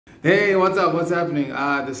Hey, what's up? What's happening?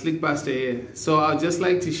 The Slick Pastor here. So I'd just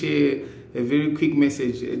like to share a very quick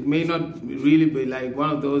message. It may not really be like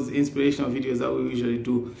one of those inspirational videos that we usually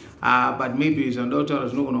do, but maybe it's not going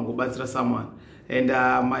to someone. And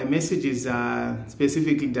my message is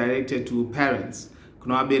specifically directed to parents.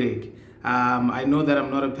 I know that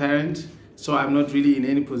I'm not a parent, so I'm not really in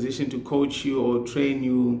any position to coach you or train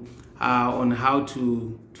you on how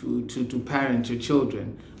to parent your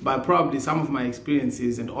children. But probably some of my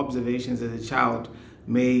experiences and observations as a child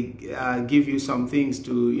may give you some things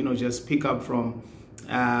to just pick up from,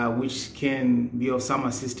 which can be of some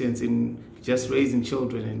assistance in just raising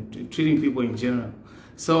children and treating people in general.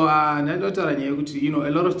 So a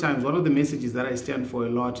lot of times one of the messages that I stand for a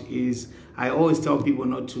lot is I always tell people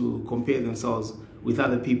not to compare themselves with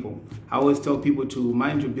other people. I always tell people to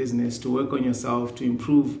mind your business, to work on yourself, to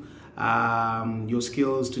improve your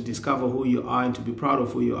skills, to discover who you are and to be proud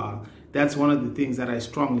of who you are. That's one of the things that I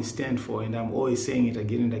strongly stand for, and I'm always saying it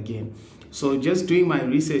again and again. So just doing my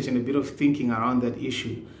research and a bit of thinking around that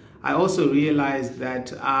issue, I also realized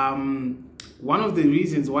that one of the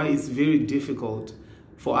reasons why it's very difficult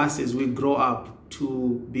for us as we grow up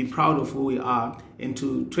to be proud of who we are and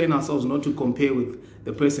to train ourselves not to compare with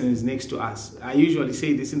the person who's next to us. I usually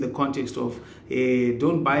say this in the context of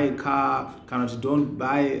don't buy a car, don't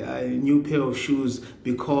buy a new pair of shoes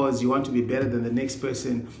because you want to be better than the next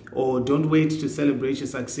person, or don't wait to celebrate your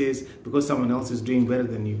success because someone else is doing better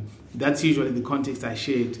than you. That's usually the context I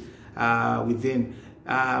shared within.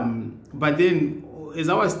 But then as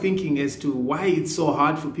I was thinking as to why it's so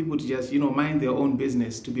hard for people to just, mind their own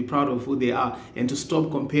business, to be proud of who they are and to stop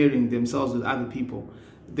comparing themselves with other people.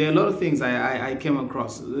 There are a lot of things I came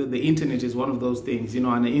across. The internet is one of those things, and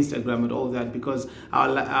Instagram and all that, because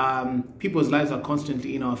our people's lives are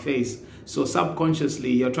constantly in our face. So subconsciously,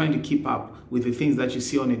 you're trying to keep up with the things that you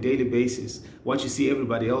see on a daily basis, what you see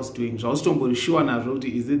everybody else doing. So is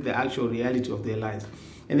it the actual reality of their lives?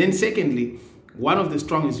 And then secondly, one of the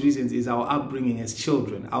strongest reasons is our upbringing as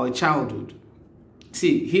children, our childhood.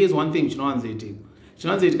 See, here's one thing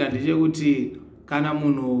kana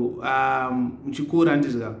munhu mchikura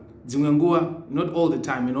ndizva dzimwe nguva, not all the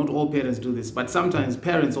time and not all parents do this, but sometimes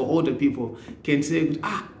parents or older people can say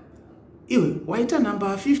iwe waita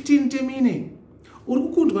number 15 temine uri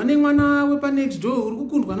kukundwa nemwana wepa next door, uri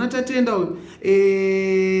kukundwa natatenda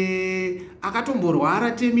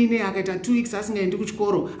akatomborwara temine akaita 2 weeks asingaendi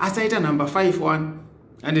kuchikoro asaita number 5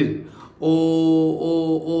 and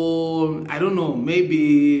or I don't know,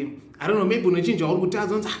 maybe unochinja uri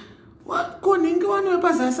kutaza koningi wani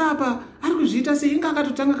wepazasi apa ari kuzviita seinga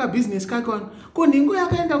akatotanga kabusiness kake wani koningi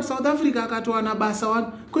yakaenda kuSouth Africa akatowana basa wani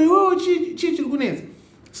koiwewo chiri kunetsa.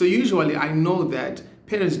 So usually I know that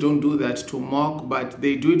parents don't do that to mock, but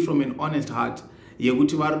they do it from an honest heart.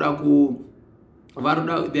 Yekuti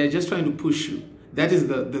they are just trying to push you. That is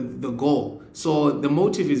the goal. So the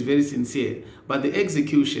motive is very sincere, but the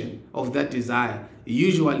execution of that desire,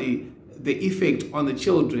 usually the effect on the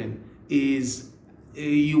children is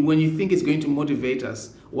when you think it's going to motivate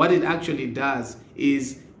us, what it actually does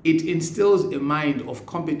is it instills a mind of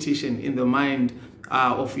competition in the mind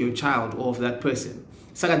of your child or of that person.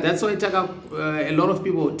 So that's why a lot of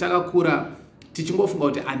people takakura tichingofunga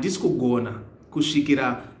kuti handisi kugona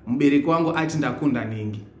kusvikira mubereki wangu ati ndakunda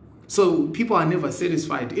ningi. So people are never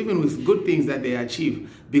satisfied even with good things that they achieve,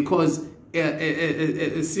 because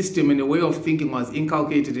a system and a way of thinking was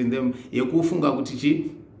inculcated in them yekufunga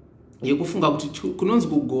kuti kunonzi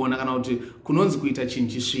kugona kana kuti kunonzi kuita chinhu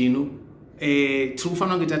chisvinu tiri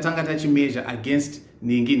kufanira kuti tatanga tachimeasure against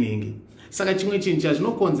ningi. Saka chimwe chinhu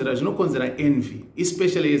chazvinokonzera envy,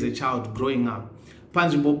 especially as a child growing up.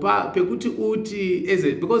 Panzvimbo pekuti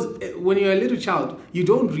uti because when you're a little child you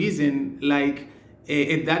don't reason like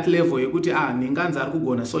at that level yekuti ninganzi ari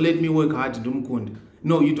kugona, so let me work hard ndumukunde.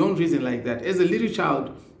 No, you don't reason like that. As a little child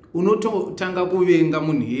unototanga kuvenga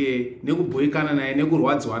munhu iye nekubhoikana naye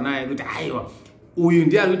nekurwadziwa naye kuti aiwa uyu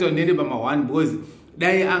ndiye ari kuita ndende pama 1 because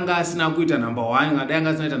dai anga asina kuita number 1, dai anga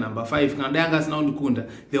asina kuita number 5, kana dai anga asina kundikunda,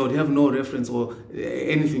 they would have no reference or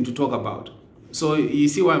anything to talk about. So you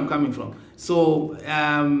see where I'm coming from. So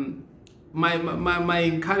my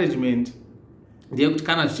encouragement,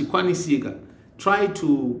 try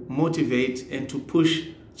to motivate and to push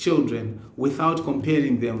children without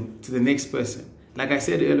comparing them to the next person. Like I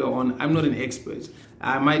said earlier on, I'm not an expert.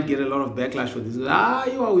 I might get a lot of backlash for this. You are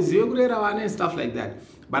and stuff like that.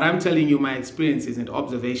 But I'm telling you my experiences and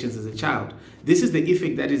observations as a child. This is the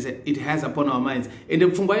effect that it has upon our minds.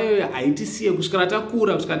 That's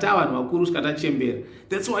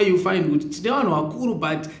why you find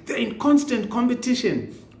but they're in constant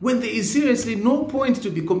competition. when there is seriously no point to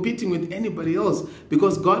be competing with anybody else,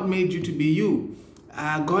 because God made you to be you.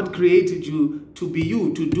 God created you to be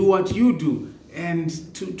you, to do what you do, and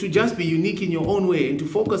to just be unique in your own way, and to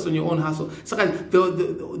focus on your own hustle. So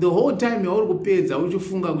the whole time you're all kupedza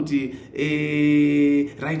uchifunga kuti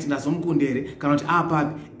right ndazomukundere kana kuti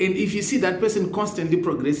apa, and if you see that person constantly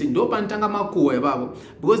progressing, ndo panotanga makuhwa ivavo,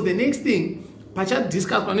 because the next thing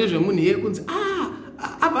pachadiscusswa nezvemunhu iye kunzi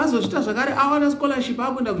abvazozvita zvakare awana scholarship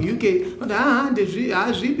akuenda kuuk, kuti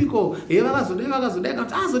hazvipiko vakazodai kana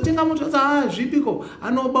kuti azotenga motokari zvipiko,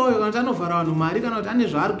 anobauya kana kuti anovhara vanhu mari kana kuti ane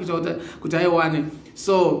zvaari kuita kuti aiwane.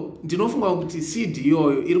 So ndinofunga kuti seed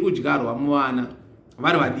iyoyo iri kudyarwa muvana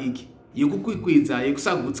vari vadiki, yekukwikwidza,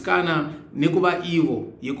 yekusagutsikana nekuva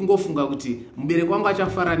ivo, yekungofunga kuti mubereki wangu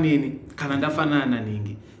achafara neni kana ndafanana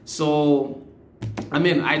naningi. So I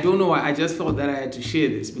mean, I don't know why, I just felt that I had to share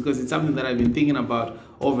this because it's something that I've been thinking about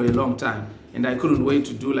over a long time, and I couldn't wait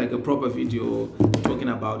to do like a proper video talking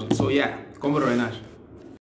about it. So yeah, Komboro Renash.